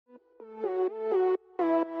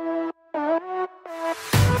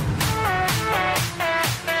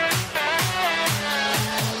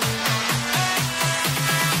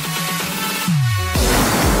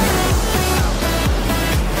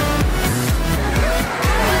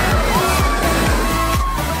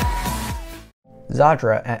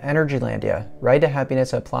Zadra at Energylandia, Ride to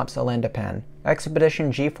Happiness at Plopsaland,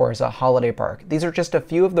 Expedition G-Force at Holiday Park. These are just a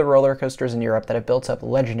few of the roller coasters in Europe that have built up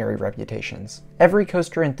legendary reputations. Every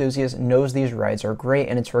coaster enthusiast knows these rides are great,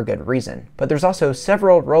 and it's for good reason. But there's also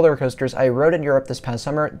several roller coasters I rode in Europe this past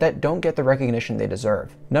summer that don't get the recognition they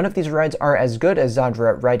deserve. None of these rides are as good as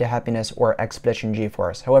Zadra, Ride to Happiness, or Expedition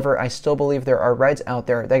G-Force. However, I still believe there are rides out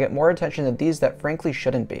there that get more attention than these that frankly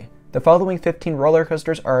shouldn't be. The following 15 roller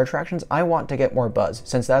coasters are attractions I want to get more buzz,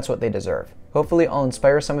 since that's what they deserve. Hopefully I'll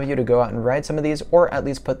inspire some of you to go out and ride some of these, or at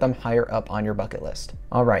least put them higher up on your bucket list.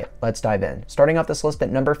 Alright, let's dive in. Starting off this list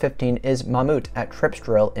at number 15 is Mammut at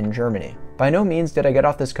Tripsdrill in Germany. By no means did I get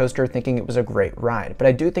off this coaster thinking it was a great ride, but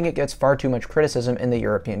I do think it gets far too much criticism in the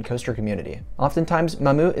European coaster community. Oftentimes,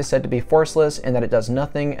 Mammut is said to be forceless and that it does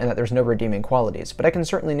nothing and that there's no redeeming qualities, but I can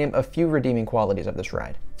certainly name a few redeeming qualities of this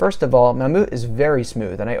ride. First of all, Mammut is very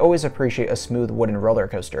smooth, and I always appreciate a smooth wooden roller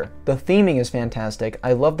coaster. The theming is fantastic.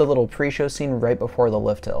 I love the little pre-show scene right before the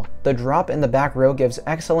lift hill. The drop in the back row gives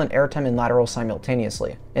excellent airtime and lateral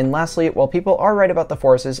simultaneously. And lastly, while people are right about the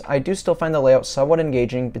forces, I do still find the layout somewhat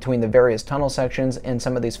engaging between the various tunnel sections and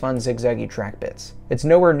some of these fun zigzaggy track bits. It's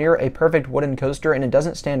nowhere near a perfect wooden coaster and it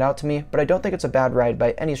doesn't stand out to me, but I don't think it's a bad ride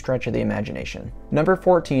by any stretch of the imagination. Number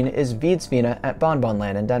 14 is Vidsvina at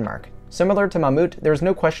Bonbonland in Denmark. Similar to Mammut, there's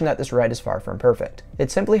no question that this ride is far from perfect.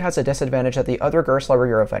 It simply has a disadvantage that the other Gerstlauer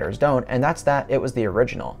Eurofighters don't, and that's that it was the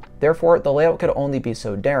original. Therefore, the layout could only be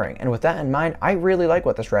so daring, and with that in mind, I really like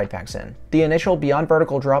what this ride packs in. The initial beyond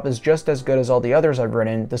vertical drop is just as good as all the others I've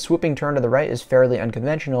ridden, the swooping turn to the right is fairly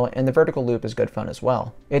unconventional, and the vertical loop is good fun as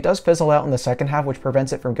well. It does fizzle out in the second half, which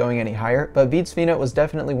prevents it from going any higher, but Vidsvina was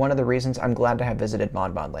definitely one of the reasons I'm glad to have visited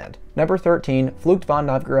Bonbonland. Number 13, Flucht von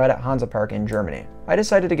Novgorod at Hansa Park in Germany. I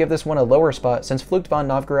decided to give this one a lower spot since Flucht von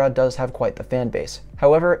Novgorod does have quite the fan base.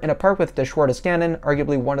 However, in a park with Der Schwarze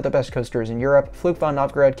arguably one of the best coasters in Europe, Flucht von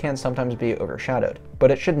Novgorod can sometimes be overshadowed.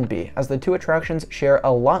 But it shouldn't be, as the two attractions share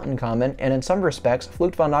a lot in common, and in some respects,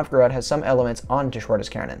 Flucht von Novgorod has some elements on Der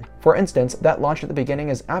Schwarze. For instance, that launch at the beginning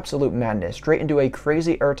is absolute madness, straight into a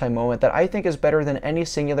crazy airtime moment that I think is better than any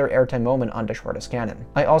singular airtime moment on Der Schwarze.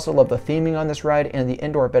 I also love the theming on this ride and the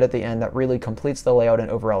indoor bit at the end that really completes the layout and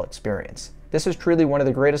overall experience. This is truly one of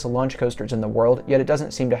the greatest launch coasters in the world, yet it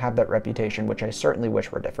doesn't seem to have that reputation, which I certainly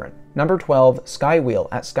wish were different. Number 12, Skywheel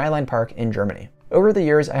at Skyline Park in Germany. Over the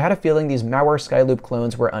years, I had a feeling these Mauer Skyloop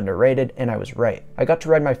clones were underrated, and I was right. I got to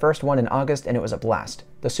ride my first one in August, and it was a blast.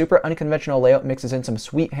 The super unconventional layout mixes in some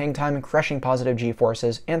sweet hang time, crushing positive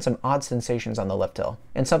G-forces, and some odd sensations on the lift hill.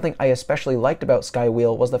 And something I especially liked about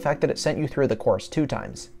Skywheel was the fact that it sent you through the course 2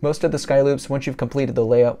 times. Most of the Skyloops, once you've completed the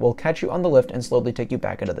layout, will catch you on the lift and slowly take you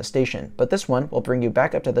back into the station, but this one will bring you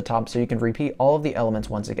back up to the top so you can repeat all of the elements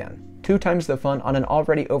once again. 2 times the fun on an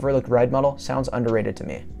already overlooked ride model sounds underrated to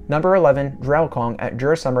me. Number 11, Dralkong at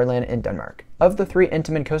Djur Sommerland in Denmark. Of the 3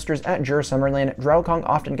 Intamin coasters at Djur Sommerland, Dralkong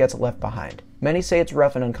often gets left behind. Many say it's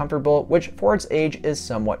rough and uncomfortable, which for its age is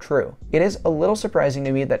somewhat true. It is a little surprising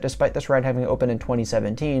to me that despite this ride having opened in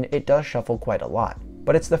 2017, it does shuffle quite a lot.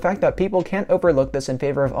 But it's the fact that people can't overlook this in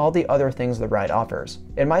favor of all the other things the ride offers.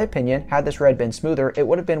 In my opinion, had this ride been smoother, it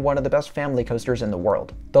would have been one of the best family coasters in the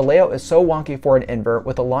world. The layout is so wonky for an invert,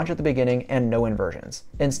 with a launch at the beginning and no inversions.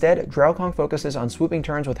 Instead, Dralkong focuses on swooping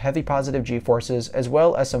turns with heavy positive G-forces, as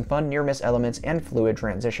well as some fun near-miss elements and fluid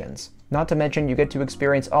transitions. Not to mention, you get to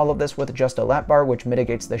experience all of this with just a lap bar, which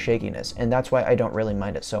mitigates the shakiness, and that's why I don't really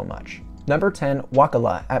mind it so much. Number 10,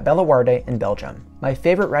 Wakkala at Bellewaerde in Belgium. My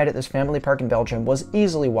favorite ride at this family park in Belgium was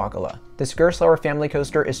easily Wakkala. This Gerstlauer family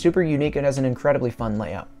coaster is super unique and has an incredibly fun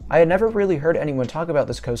layout. I had never really heard anyone talk about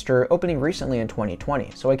this coaster, opening recently in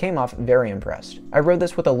 2020, so I came off very impressed. I rode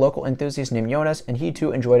this with a local enthusiast named Jonas, and he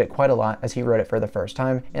too enjoyed it quite a lot as he rode it for the first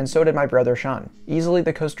time, and so did my brother Sean. Easily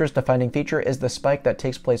the coaster's defining feature is the spike that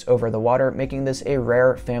takes place over the water, making this a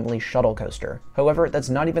rare family shuttle coaster. However, that's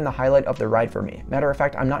not even the highlight of the ride for me. Matter of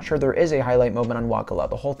fact, I'm not sure there is a highlight moment on Wakkala,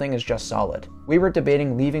 the whole thing is just solid. We were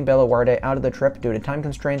debating leaving Bellewaerde out of the trip due to time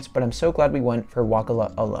constraints, but I'm so glad we went for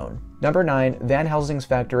Wakkala alone. Number 9, Van Helsing's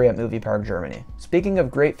Factory at Movie Park, Germany. Speaking of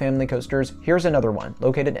great family coasters, here's another one,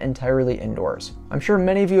 located entirely indoors. I'm sure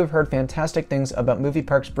many of you have heard fantastic things about Movie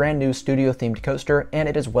Park's brand new studio-themed coaster, and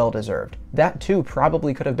it is well deserved. That too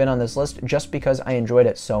probably could have been on this list just because I enjoyed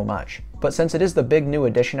it so much. But since it is the big new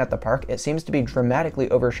addition at the park, it seems to be dramatically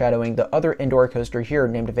overshadowing the other indoor coaster here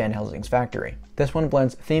named Van Helsing's Factory. This one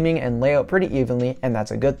blends theming and layout pretty evenly, and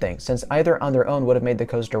that's a good thing, since either on their own would have made the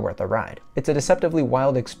coaster worth a ride. It's a deceptively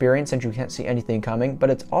wild experience since you can't see anything coming, but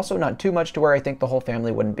it's also not too much to where I think the whole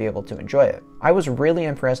family wouldn't be able to enjoy it. I was really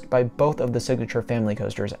impressed by both of the signature family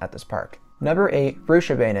coasters at this park. Number 8,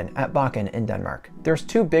 Rutsjebanen at Bakken in Denmark. There's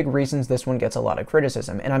two big reasons this one gets a lot of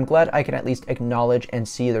criticism, and I'm glad I can at least acknowledge and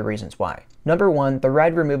see the reasons why. Number 1, the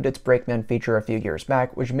ride removed its brakeman feature a few years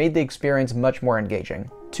back, which made the experience much more engaging.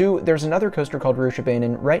 2, there's another coaster called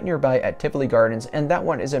Rutsjebanen right nearby at Tivoli Gardens, and that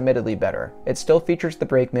one is admittedly better. It still features the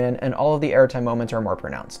brakeman, and all of the airtime moments are more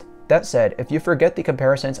pronounced. That said, if you forget the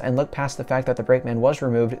comparisons and look past the fact that the brakeman was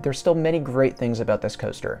removed, there's still many great things about this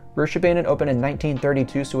coaster. Rutsjebanen opened in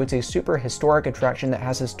 1932, so it's a super historic attraction that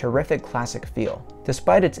has this terrific classic feel.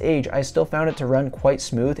 Despite its age, I still found it to run quite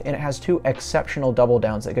smooth, and it has two exceptional double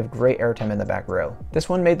downs that give great airtime in the back row. This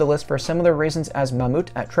one made the list for similar reasons as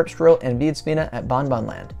Mammut at Tripsdrill and Vidsvina at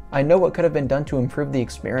Bonbonland. I know what could have been done to improve the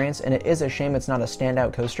experience, and it is a shame it's not a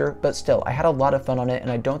standout coaster, but still, I had a lot of fun on it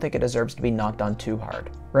and I don't think it deserves to be knocked on too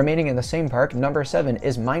hard. Remaining in the same park, number 7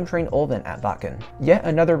 is Mine Train Ulven at Bakken. Yet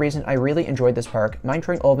another reason I really enjoyed this park, Mine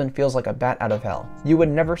Train Ulven feels like a bat out of hell. You would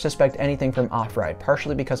never suspect anything from off-ride,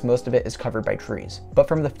 partially because most of it is covered by trees. But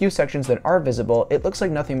from the few sections that are visible, it looks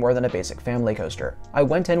like nothing more than a basic family coaster. I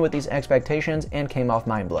went in with these expectations and came off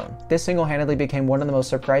mind blown. This single-handedly became one of the most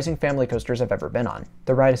surprising family coasters I've ever been on.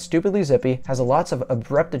 The ride is stupidly zippy, has lots of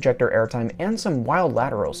abrupt ejector airtime, and some wild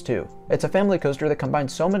laterals too. It's a family coaster that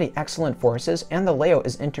combines so many excellent forces, and the layout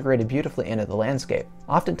is integrated beautifully into the landscape.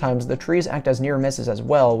 Oftentimes, the trees act as near misses as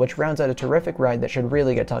well, which rounds out a terrific ride that should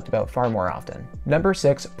really get talked about far more often. Number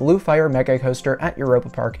 6, Blue Fire Mega Coaster at Europa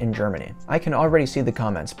Park in Germany. I can already see the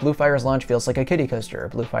comments. Blue Fire's launch feels like a kiddie coaster.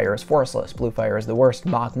 Blue Fire is forestless. Blue Fire is the worst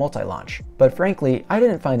mock multi-launch. But frankly, I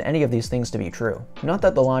didn't find any of these things to be true. Not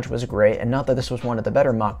that the launch was great, and not that this was one of the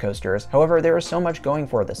better mock coasters, however, there is so much going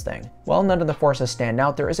for this thing. While none of the forces stand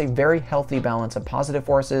out, there is a very healthy balance of positive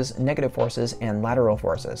forces, negative forces, and lateral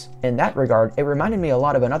forces. In that regard, it reminded me a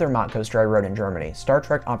lot of another mock coaster I rode in Germany, Star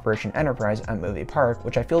Trek Operation Enterprise at Movie Park,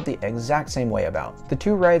 which I feel the exact same way about. The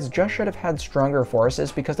two rides just should have had stronger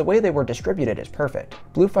forces because the way they were distributed is perfect.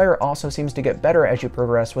 Blue Fire also seems to get better as you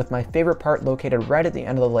progress, with my favorite part located right at the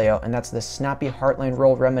end of the layout, and that's the snappy Heartline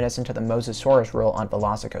roll reminiscent to the Mosasaurus roll on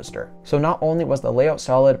Velocicoaster. So not only was the layout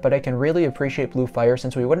solid, but I can really appreciate Blue Fire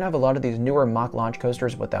since we wouldn't have a lot of these newer mock launch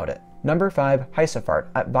coasters without it. Number 5, Heisefart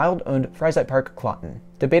at Wild und Freizeitpark Kloten.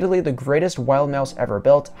 Debatably the greatest wild mouse ever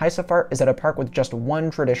built, Heisefart is at a park with just one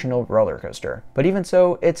traditional roller coaster. But even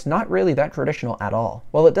so, it's not really that traditional at all.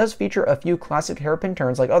 While it does feature a few classic hairpin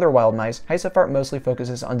turns like other wild mice, Heisefart mostly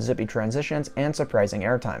focuses on zippy transitions and surprising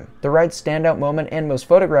airtime. The ride's standout moment and most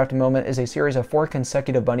photographed moment is a series of 4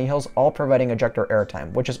 consecutive bunny hills, all providing ejector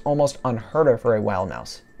airtime, which is almost unheard of for a wild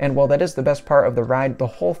mouse. And while that is the best part of the ride, the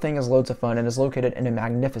whole thing is loads of fun and is located in a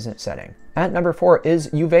magnificent setting. At number 4 is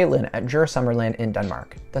Juvelin at Djursummerland in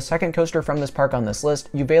Denmark. The second coaster from this park on this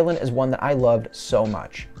list, Juvelin is one that I loved so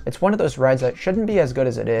much. It's one of those rides that shouldn't be as good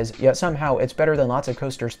as it is, yet somehow it's better than lots of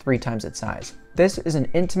coasters 3 times its size. This is an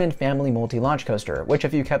intimate family multi-launch coaster, which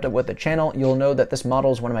if you kept up with the channel, you'll know that this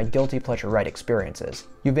model is one of my guilty pleasure ride experiences.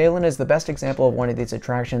 Juvelin is the best example of one of these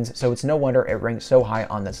attractions, so it's no wonder it ranks so high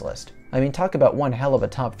on this list. I mean, talk about one hell of a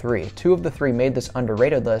top 3. 2 of the 3 made this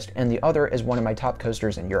underrated list, and the other is one of my top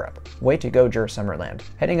coasters in Europe. Way to go, Djursummerland.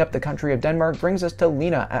 Heading up the country of Denmark brings us to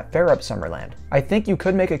Lena at Farup Summerland. I think you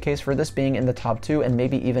could make a case for this being in the top 2 and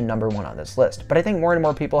maybe even number 1 on this list, but I think more and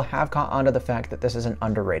more people have caught on to the fact that this is an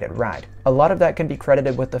underrated ride. A lot of that can be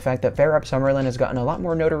credited with the fact that Farup Summerland has gotten a lot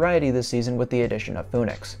more notoriety this season with the addition of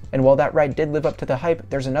Phoenix. And while that ride did live up to the hype,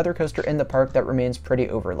 there's another coaster in the park that remains pretty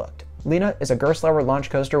overlooked. Lena is a Gerstlauer launch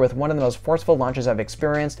coaster with one of the most forceful launches I've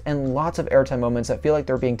experienced and lots of airtime moments that feel like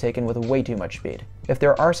they're being taken with way too much speed. If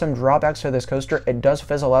there are some drawbacks to this coaster, it does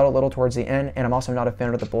fizzle out a little towards the end, and I'm also not a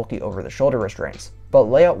fan of the bulky over-the-shoulder restraints. But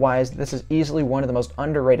layout-wise, this is easily one of the most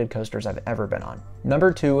underrated coasters I've ever been on.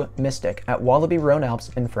 Number 2, Mystic at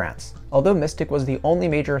Walibi-Rhône-Alpes in France. Although Mystic was the only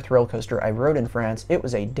major thrill coaster I rode in France, it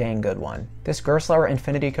was a dang good one. This Gerstlauer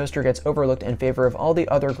Infinity coaster gets overlooked in favor of all the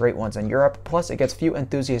other great ones in Europe, plus it gets few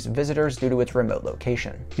enthusiast visitors due to its remote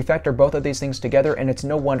location. You factor both of these things together and it's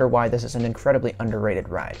no wonder why this is an incredibly underrated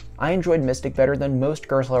ride. I enjoyed Mystic better than most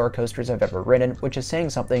Gerstlauer coasters I've ever ridden, which is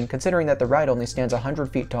saying something considering that the ride only stands 100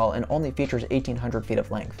 feet tall and only features 1,800 feet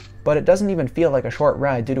of length. But it doesn't even feel like a short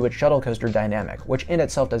ride due to its shuttle coaster dynamic, which in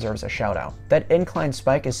itself deserves a shout out. That incline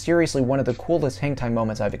spike is seriously one of the coolest hang time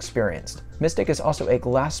moments I've experienced. Mystic is also a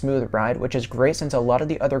glass smooth ride, which is great since a lot of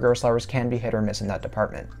the other Gerstlauers can be hit or miss in that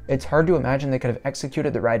department. It's hard to imagine they could have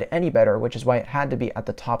executed the ride any better, which is why it had to be at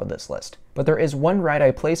the top of this list. But there is one ride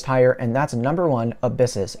I placed higher, and that's number 1,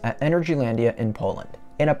 Abyssus at Energylandia in Poland.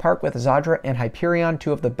 In a park with Zadra and Hyperion,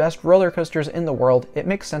 two of the best roller coasters in the world, it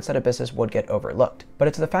makes sense that Abyssus would get overlooked. But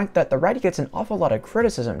it's the fact that the ride gets an awful lot of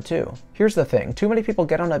criticism too. Here's the thing, too many people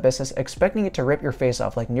get on Abyssus expecting it to rip your face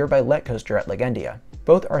off like nearby Let Coaster at Legendia.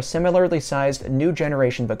 Both are similarly sized new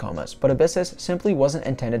generation Vekomas, but Abyssus simply wasn't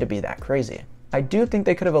intended to be that crazy. I do think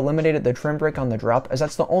they could have eliminated the trim brake on the drop, as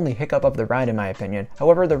that's the only hiccup of the ride in my opinion.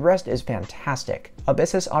 However, the rest is fantastic.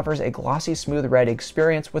 Abyssus offers a glossy, smooth ride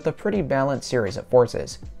experience with a pretty balanced series of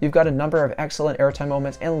forces. You've got a number of excellent airtime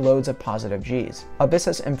moments and loads of positive Gs.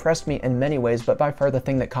 Abyssus impressed me in many ways, but by far the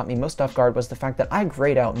thing that caught me most off guard was the fact that I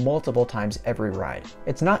grayed out multiple times every ride.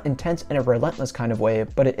 It's not intense in a relentless kind of way,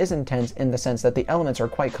 but it is intense in the sense that the elements are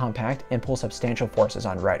quite compact and pull substantial forces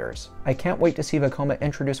on riders. I can't wait to see Vekoma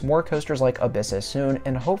introduce more coasters like Abyssus soon,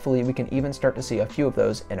 and hopefully we can even start to see a few of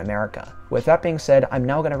those in America. With that being said, I'm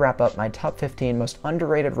now going to wrap up my top 15 most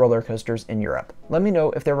underrated roller coasters in Europe. Let me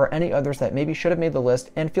know if there were any others that maybe should have made the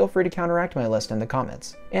list, and feel free to counteract my list in the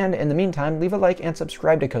comments. And in the meantime, leave a like and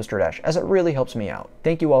subscribe to Coaster Dash, as it really helps me out.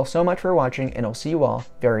 Thank you all so much for watching, and I'll see you all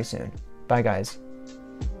very soon. Bye guys.